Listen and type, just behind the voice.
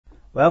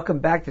Welcome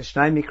back to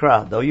Shnai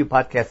Mikra, the OU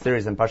podcast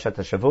series on Parshat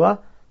HaShavua.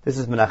 This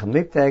is Menachem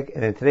Lipteg,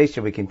 and in today's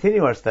show we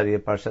continue our study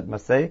of Parshat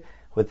Masei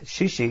with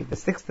Shishi, the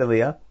sixth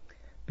Aliyah,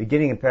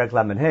 beginning in Perek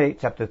Lamed Hey,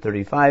 chapter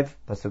 35,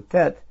 Pasuk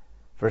Tet,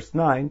 verse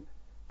 9.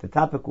 The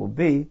topic will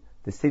be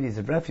the cities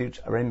of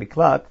refuge, Arei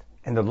Miklat,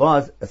 and the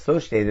laws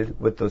associated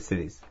with those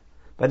cities.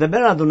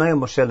 V'daber Adonai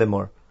Moshe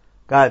lemor.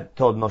 God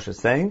told Moshe,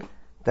 saying,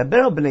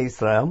 Daber b'nei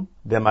Yisrael,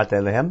 v'amarta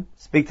elehem,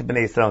 speak to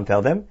b'nei Yisrael and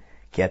tell them,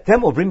 Ki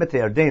atem ovrim et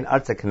Yarden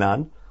arza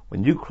Canaan,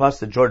 when you cross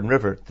the Jordan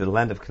River to the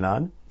land of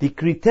Canaan,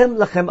 Dikritem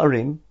lachem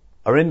arim,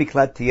 Arei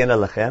Miklat tiyena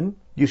lachem,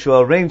 you shall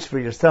arrange for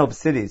yourselves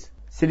cities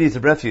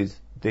of refuge,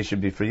 they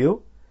should be for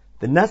you.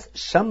 V'nas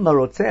sham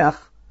marotzeach,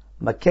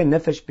 makeh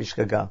nefesh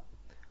bishgaga.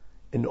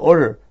 In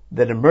order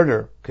that a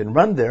murder can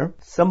run there,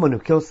 someone who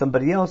kills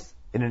somebody else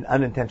in an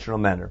unintentional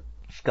manner.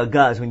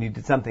 Shgaga is when you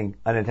did something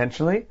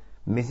unintentionally.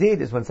 Mizid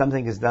is when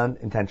something is done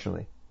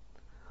intentionally.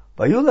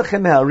 Vayu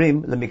lachem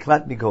ha'arim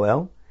lemiklat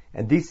migoel,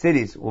 and these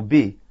cities will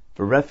be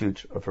for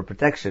refuge or for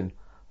protection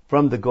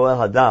from the Goel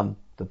Hadam,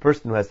 the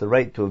person who has the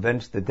right to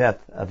avenge the death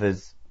of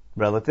his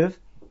relative.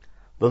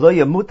 V'lo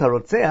yamut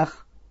harotzeach,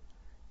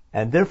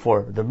 and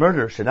therefore the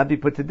murderer should not be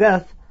put to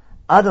death,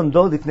 Adam do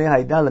lifnei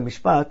ha'ida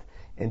lemishpat,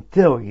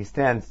 until he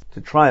stands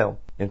to trial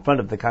in front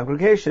of the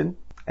congregation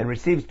and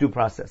receives due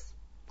process.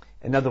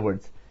 In other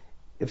words,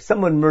 if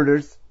someone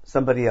murders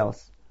somebody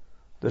else,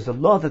 there's a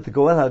law that the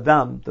Goel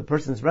Hadam, the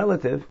person's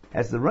relative,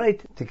 has the right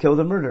to kill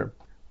the murderer.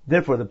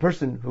 Therefore, the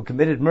person who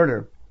committed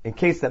murder, in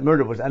case that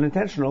murder was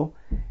unintentional,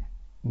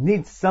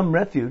 needs some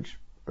refuge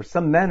or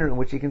some manner in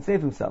which he can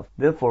save himself.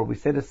 Therefore, we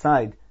set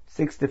aside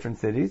 6 different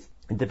cities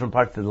in different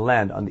parts of the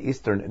land on the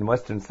eastern and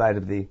western side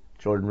of the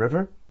Jordan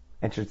River.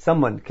 And should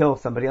someone kill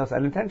somebody else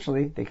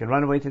unintentionally, they can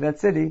run away to that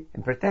city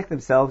and protect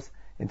themselves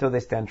until they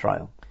stand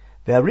trial.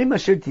 The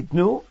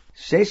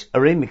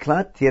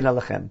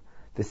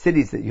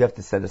cities that you have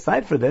to set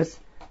aside for this,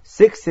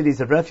 6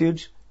 cities of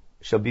refuge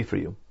shall be for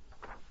you.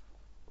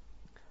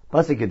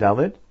 Pasuk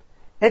Yudalid,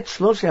 Et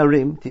shlosh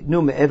ha'arim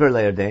titnu me'ever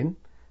le'Yarden,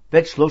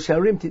 v'et shlosh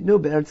ha'arim titnu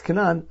be'eretz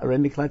Canaan, arei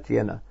miklat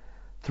tiyena.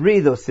 3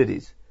 of those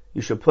cities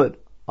you shall put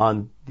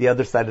on the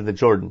other side of the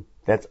Jordan,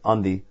 that's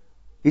on the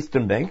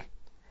eastern bank,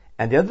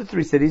 and the other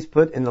 3 cities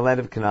put in the land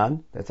of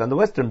Canaan, that's on the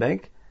western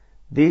bank.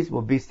 These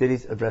will be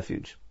cities of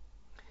refuge.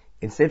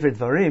 In Sefer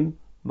Dvarim,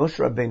 Moshe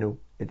Rabbeinu,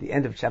 at the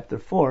end of chapter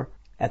 4,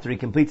 after he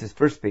completes his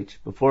first speech,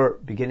 before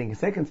beginning his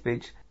second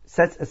speech,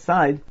 sets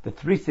aside the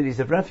 3 cities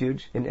of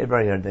refuge in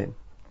Eber Yarden.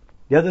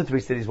 The other 3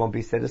 cities won't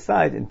be set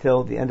aside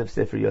until the end of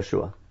Sefer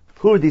Yoshua.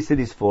 Who are these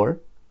cities for?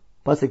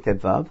 Pasuk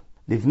Tedvav,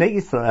 Livnei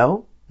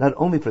Yisrael, not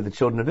only for the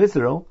children of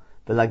Israel,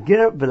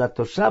 V'lagir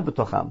v'latoshav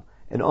b'tocham,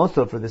 and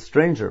also for the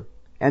stranger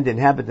and the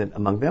inhabitant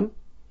among them.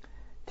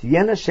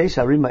 Tiyena sheish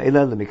harim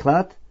ha'ela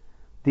lemiklat,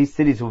 these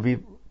cities will be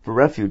for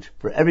refuge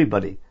for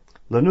everybody.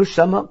 Lanu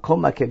shama kol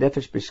makeh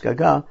nefesh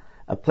bishgaga,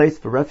 a place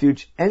for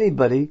refuge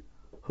anybody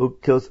who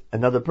kills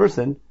another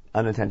person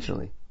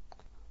unintentionally.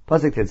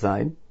 Pasuk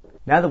Tetzayin,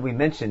 now that we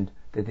mentioned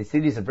that the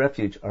cities of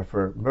refuge are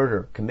for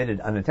murder committed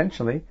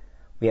unintentionally,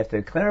 we have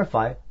to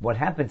clarify what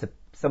happens if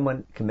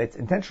someone commits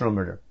intentional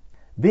murder.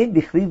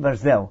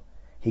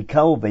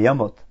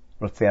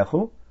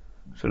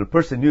 Should a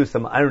person use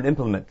some iron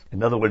implement,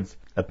 in other words,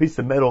 a piece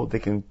of metal that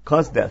can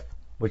cause death,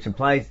 which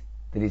implies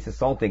that he's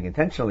assaulting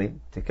intentionally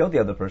to kill the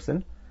other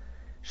person,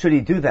 should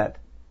he do that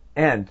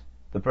and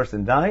the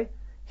person die,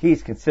 he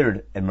is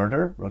considered a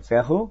murderer,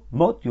 rotzeachu,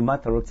 mot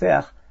yumat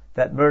harotzeach,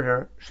 that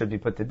murder should be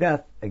put to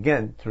death,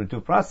 again, through due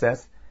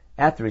process,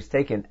 after he's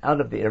taken out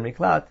of the Arei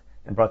Miklat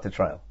and brought to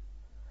trial.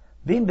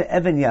 V'im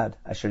be'even yad,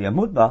 asher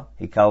yamut ba,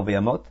 hikal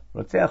v'yamot,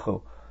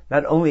 rotzeachu.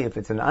 Not only if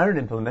it's an iron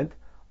implement,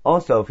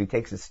 also if he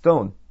takes a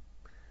stone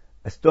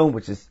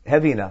which is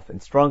heavy enough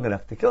and strong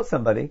enough to kill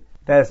somebody,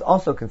 that is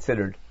also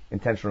considered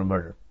intentional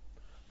murder.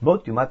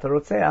 Mot yumat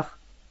harotzeach,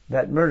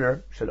 that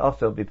murder should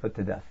also be put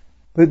to death.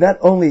 But not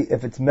only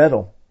if it's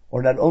metal,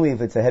 or not only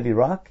if it's a heavy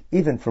rock,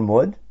 even from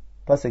wood,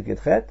 Pasuk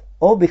Yitchet,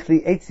 or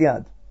bichli eitz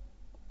yad,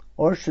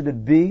 or should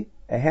it be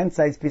a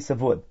hand-sized piece of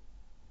wood?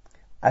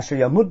 Asher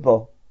yamut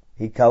bo,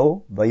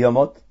 hikau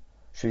v'yamot,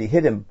 should he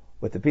hit him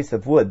with a piece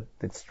of wood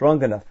that's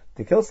strong enough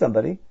to kill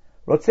somebody,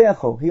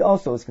 rotzeachu, he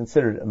also is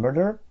considered a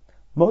murderer,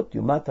 mot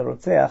yumat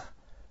harotzeach,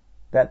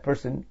 that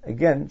person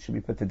again should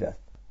be put to death.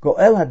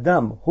 Goel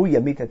hadam hu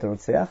yamit et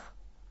harotzeach,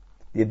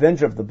 the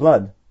avenger of the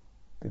blood,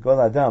 the Goel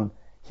hadam,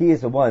 he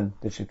is the one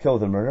that should kill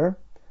the murderer.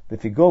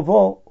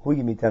 V'figovo hu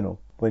yamitenu,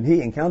 when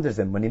he encounters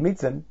him, when he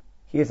meets him,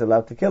 he is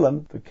allowed to kill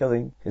him for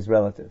killing his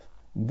relative.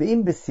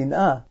 V'im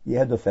b'sin'ah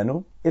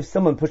yehedofenu, if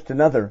someone pushed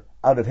another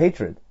out of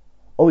hatred,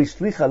 o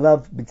ishlich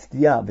alav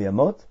b'tzdiya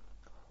v'yamot,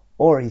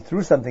 or he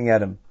threw something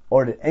at him,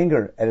 or in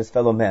anger at his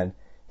fellow man,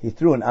 he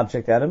threw an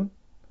object at him,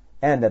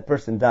 and that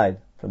person died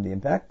from the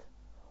impact,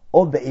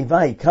 o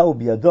be'ivai kau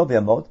b'yado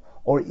v'yamot,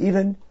 or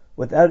even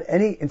without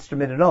any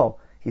instrument at all,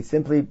 he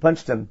simply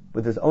punched him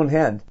with his own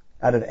hand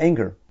out of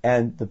anger,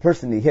 and the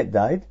person he hit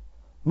died,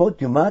 mot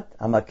yumat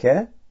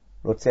hamakeh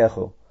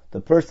rotzeachu,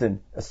 the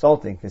person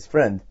assaulting his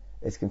friend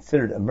is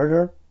considered a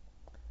murderer,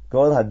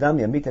 Goel Hadam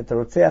Yamit et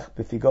Rotzeach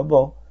B'figo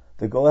bo.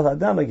 The Goel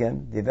Hadam,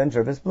 again, the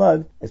avenger of his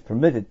blood, is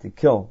permitted to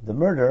kill the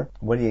murderer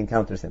when he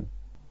encounters him.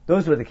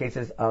 Those were the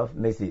cases of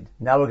Mezid.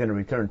 Now we're going to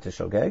return to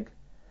Shogeg.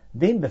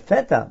 Bin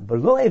befeta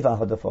below eva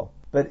hodafo.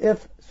 But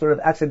if, sort of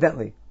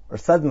accidentally or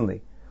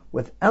suddenly,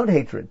 without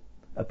hatred,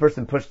 a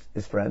person pushed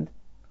his friend,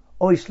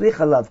 or he shlich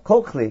alav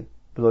kolchli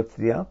below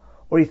tzriya,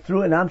 or he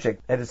threw an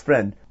object at his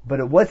friend, but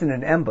it wasn't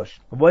an ambush,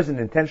 it wasn't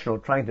intentional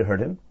trying to hurt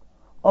him,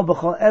 or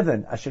b'chol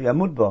even asher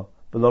yamud bo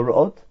below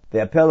ra'ot,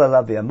 ve'apel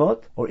alav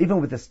ve'amot, or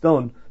even with a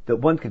stone that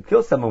one could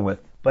kill someone with,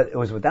 but it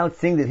was without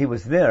seeing that he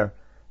was there,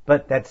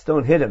 but that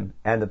stone hit him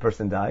and the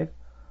person died,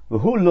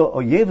 v'hu lo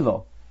oyev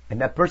lo,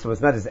 and that person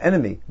was not his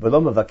enemy,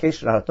 v'lo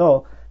mevakesh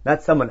rahato,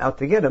 not someone out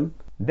to get him,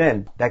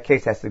 then that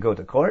case has to go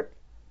to court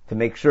to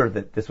make sure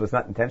that this was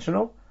not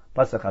intentional.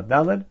 Pasuk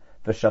Daled,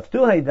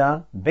 v'shaftu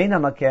haida bein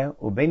hamakeh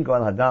ubein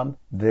goel hadam.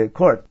 The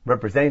court,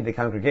 representing the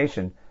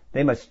congregation,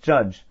 they must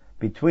judge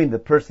between the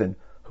person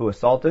who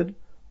assaulted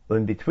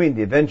and between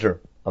the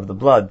avenger of the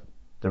blood,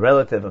 the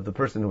relative of the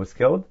person who was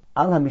killed,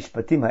 al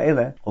hamishpatim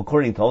ha'ele,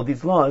 according to all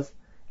these laws,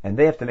 and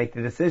they have to make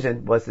the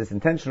decision, was this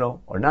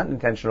intentional or not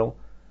intentional?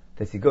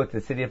 Does he go to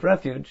the city of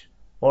refuge,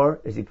 or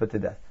is he put to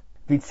death?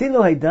 The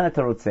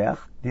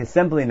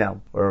assembly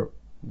now, or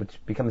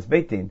which becomes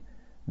Beit Din,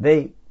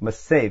 they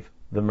must save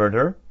the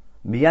murderer.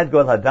 Miyad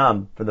Goel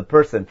Hadam, for the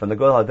person from the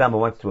Goel Hadam who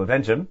wants to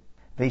avenge him.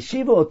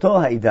 Veishivu oto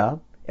ha'ida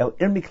el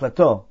ir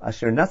miklato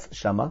asher nas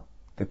shama.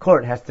 The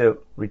court has to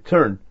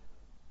return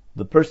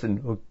the person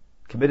who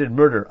committed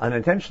murder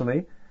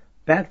unintentionally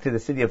back to the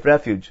city of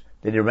refuge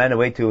that he ran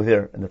away to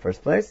there in the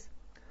first place.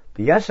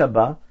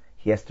 V'yashaba,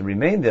 he has to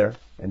remain there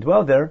and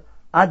dwell there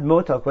ad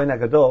mot ha'kohen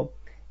hagadol,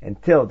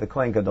 until the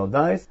Kohen Gadol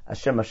dies.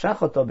 Asher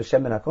mashachoto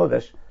b'shemen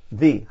hakodesh,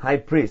 the high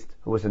priest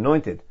who was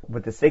anointed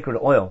with the sacred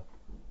oil,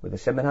 with the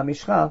shemen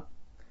hamishcha.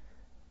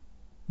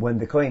 When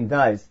the Kohen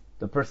dies,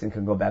 the person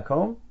can go back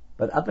home,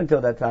 but up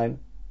until that time,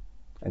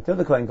 until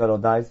the Kohen Gadol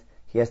dies,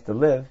 he has to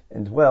live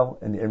and dwell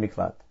in the Ir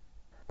Miklat.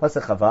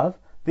 Pasuk Chavav,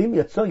 v'im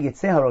yotzo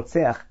yitzeh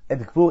harotzeach et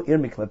gvul Ir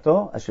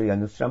Miklato asher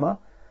yanus shama.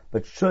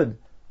 But should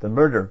the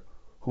murderer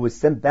who was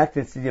sent back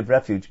to the city of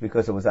refuge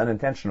because it was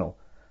unintentional,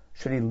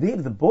 should he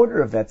leave the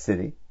border of that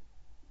city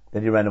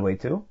that he ran away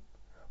to,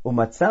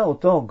 umatza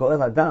oto goel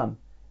hadam,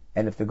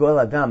 and if the goel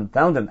hadam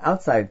found him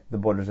outside the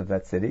borders of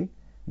that city,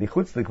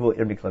 michutz l'gvul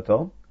ir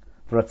miklato,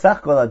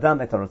 v'ratzach goel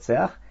hadam et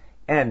harotzeach,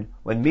 and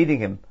when meeting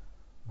him,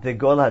 the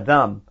goel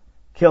hadam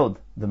killed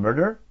the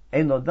murderer,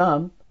 ein lo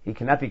dam, he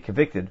cannot be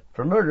convicted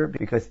for murder,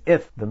 because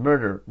if the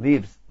murderer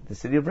leaves the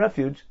city of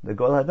refuge, the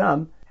goel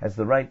hadam has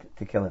the right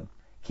to kill him.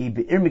 Ki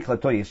be'ir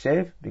miklato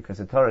yeshev, because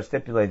the Torah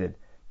stipulated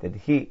that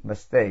he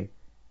must stay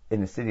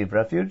in the city of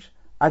refuge,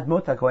 ad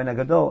mot ha-Kohen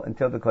HaGadol,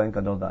 until the Kohen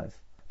Gadol dies.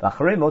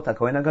 V'acharei mot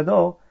ha-Kohen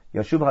HaGadol,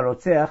 yoshuv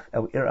harotzeach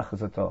el ir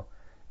achuzato.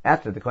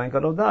 After the Kohen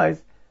Gadol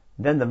dies,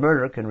 then the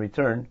murderer can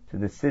return to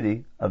the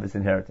city of his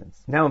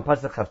inheritance. Now in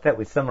Pasuk Chavtet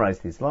we summarize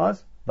these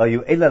laws.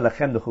 V'yu'ela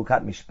lachem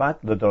l'chukat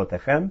mishpat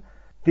l'dorotechem.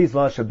 These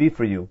laws shall be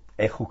for you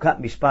a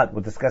chukat mishpat.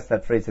 We'll discuss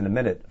that phrase in a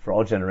minute. For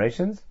all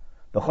generations.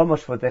 V'chol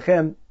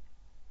moshvotechem,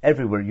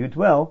 everywhere you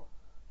dwell,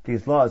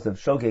 these laws of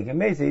Shogeg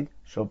and Mezid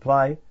shall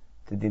apply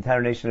to the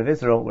entire nation of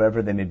Israel,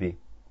 wherever they may be.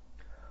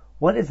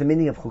 What is the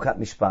meaning of Chukat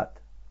Mishpat?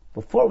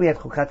 Before we had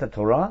Chukat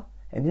Torah,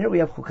 and here we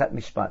have Chukat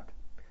Mishpat.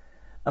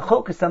 A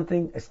chok is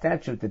something, a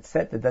statute that's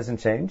set that doesn't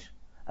change.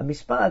 A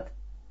mishpat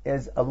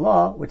is a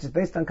law which is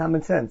based on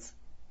common sense.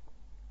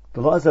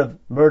 The laws of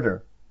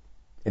murder,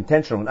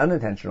 intentional and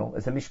unintentional,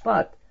 is a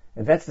mishpat,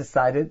 and that's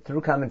decided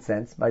through common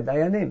sense by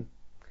dayanim.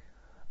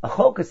 A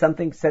chok is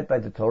something set by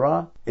the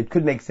Torah. It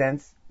could make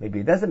sense, maybe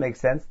it doesn't make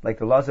sense, like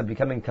the laws of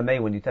becoming tamei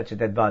when you touch a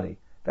dead body.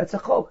 That's a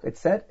chok. It's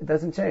set, it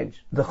doesn't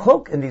change. The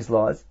chok in these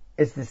laws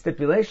is the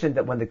stipulation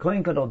that when the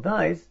Kohen Gadol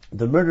dies,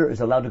 the murderer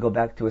is allowed to go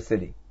back to a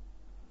city.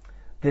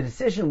 The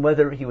decision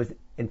whether he was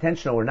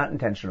intentional or not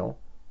intentional,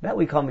 that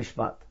we call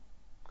mishpat.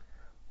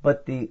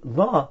 But the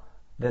law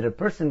that a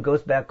person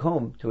goes back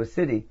home to a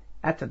city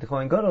after the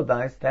Kohen Gadol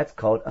dies, that's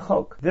called a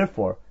chok.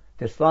 Therefore,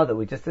 this law that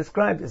we just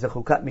described is a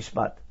chukat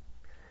mishpat.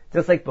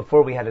 Just like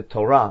before we had a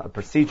Torah, a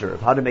procedure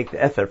of how to make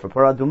the ether for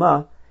Parah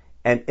Adumah,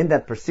 and in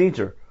that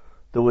procedure,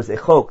 there was a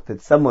chok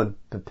that someone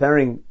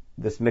preparing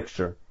this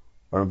mixture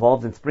or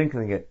involved in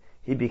sprinkling it,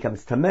 he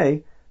becomes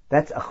tamei.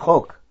 That's a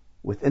chok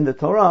within the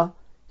Torah.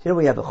 Here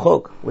we have a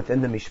chok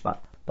within the mishpat.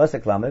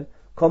 Pasuk Lamed,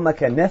 kol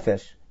makeh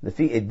nefesh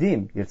lefi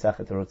edim yirtzach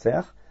et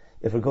harotzeach.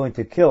 If we're going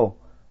to kill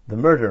the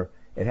murderer,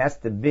 it has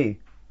to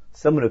be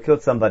someone who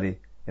killed somebody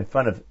in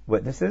front of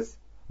witnesses.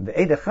 The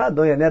eid echad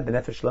lo yaneh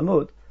b'nefesh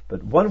lamut,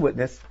 but one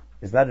witness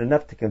is not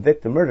enough to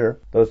convict the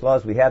murderer. Those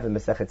laws we have in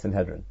Masechet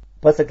Sanhedrin.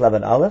 Pasuk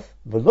Lamed Aleph,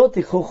 v'lo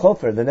tichu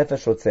chofer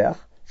lenefesh rotzeach.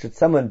 Should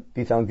someone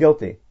be found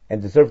guilty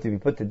and deserve to be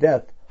put to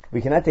death,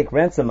 we cannot take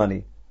ransom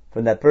money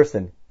from that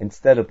person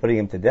instead of putting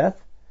him to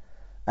death.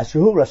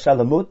 Ashuhu rasha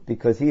lamut,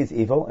 because he is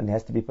evil and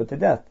has to be put to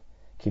death.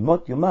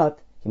 Kimot yumat,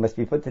 he must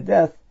be put to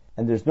death,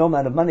 and there's no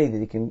amount of money that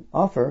he can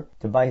offer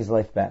to buy his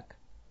life back.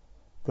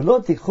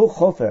 V'lo tichu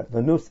chofer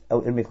lenus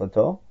el ir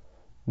miklato,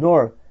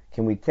 nor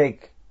can we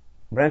take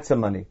ransom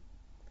money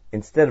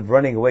instead of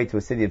running away to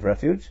a city of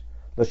refuge.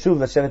 L'shuv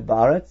l'shevet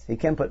ba'aretz, he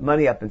can't put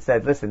money up and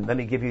said, listen, let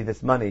me give you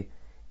this money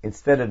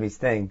instead of me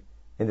staying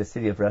in the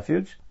city of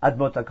refuge. Ad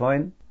mot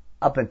HaKohen,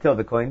 up until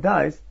the Kohen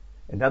dies.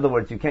 In other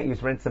words, you can't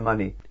use ransom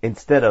money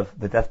instead of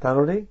the death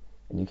penalty,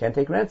 and you can't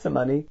take ransom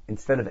money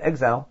instead of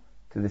exile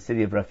to the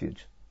city of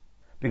refuge.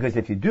 Because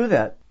if you do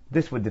that,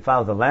 this would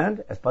defile the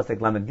land, as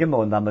Pasuk Lamed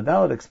Gimel and Lamed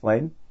Daled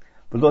explain,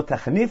 V'lo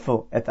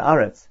tachnifu et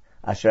haaretz,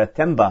 asher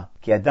atem ba,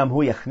 ki adam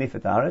hu yachnif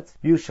et haaretz.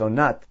 You shall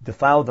not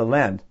defile the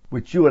land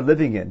which you are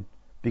living in,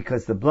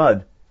 because the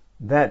blood,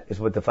 that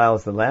is what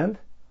defiles the land.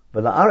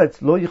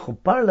 V'la'aretz lo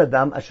yichupar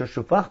ladam asher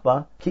shufach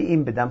ba, ki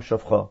im bedam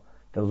shofcho.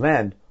 The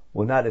land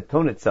will not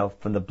atone itself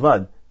from the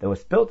blood that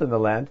was spilt in the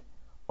land,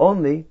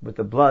 only with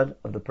the blood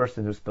of the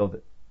person who spilled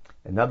it.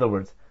 In other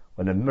words,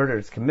 when a murder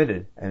is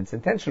committed and it's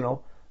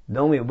intentional, the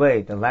only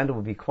way the land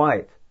will be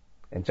quiet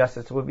and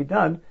justice will be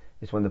done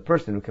is when the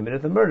person who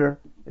committed the murder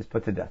is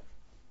put to death.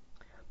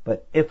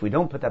 But if we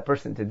don't put that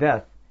person to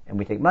death and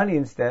we take money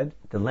instead,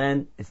 the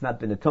land has not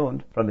been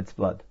atoned from its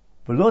blood.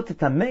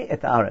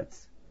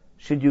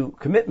 Should you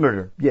commit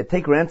murder, yet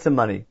take ransom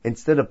money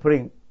instead of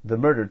putting the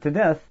murder to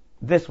death,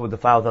 this will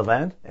defile the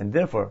land, and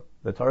therefore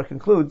the Torah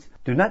concludes,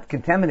 do not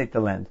contaminate the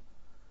land.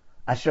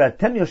 Asher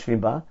atem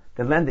yoshvim ba,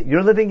 the land that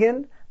you're living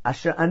in,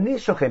 asher ani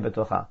shochem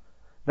betocha.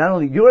 Not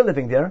only you are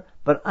living there,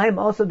 but I am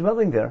also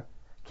dwelling there.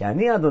 Ki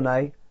ani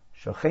Adonai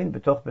shochen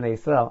betoch bnei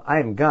Yisrael. I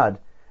am God,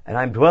 and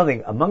I am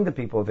dwelling among the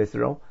people of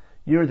Israel.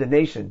 You're the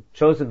nation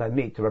chosen by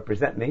me to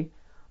represent me.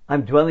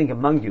 I'm dwelling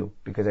among you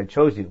because I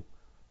chose you,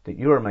 that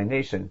you are my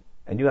nation,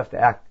 and you have to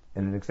act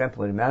in an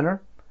exemplary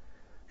manner.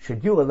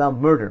 Should you allow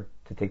murder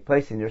to take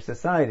place in your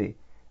society,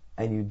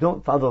 and you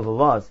don't follow the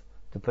laws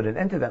to put an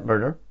end to that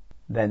murder,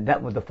 then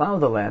that will defile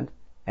the land,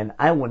 and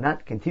I will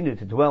not continue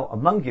to dwell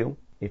among you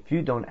if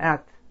you don't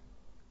act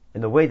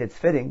in the way that's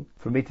fitting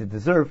for me to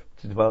deserve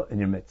to dwell in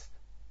your midst.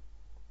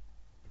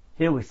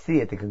 Here we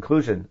see at the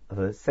conclusion of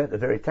a set of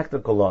very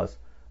technical laws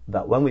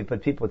about when we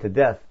put people to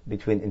death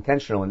between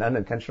intentional and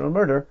unintentional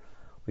murder,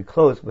 we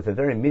close with a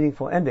very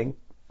meaningful ending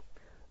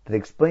that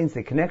explains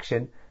the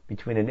connection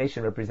between a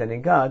nation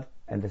representing God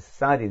and the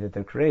society that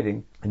they're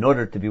creating. In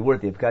order to be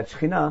worthy of God's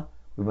Shekhinah,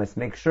 we must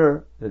make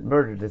sure that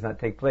murder does not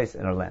take place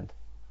in our land.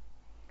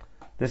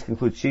 This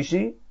concludes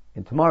Shishi,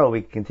 and tomorrow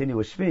we continue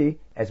with Shvi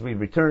as we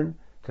return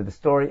to the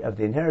story of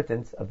the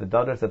inheritance of the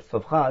daughters of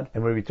Tzofchad,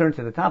 and we return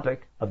to the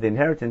topic of the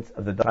inheritance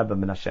of the tribe of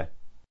Menashe.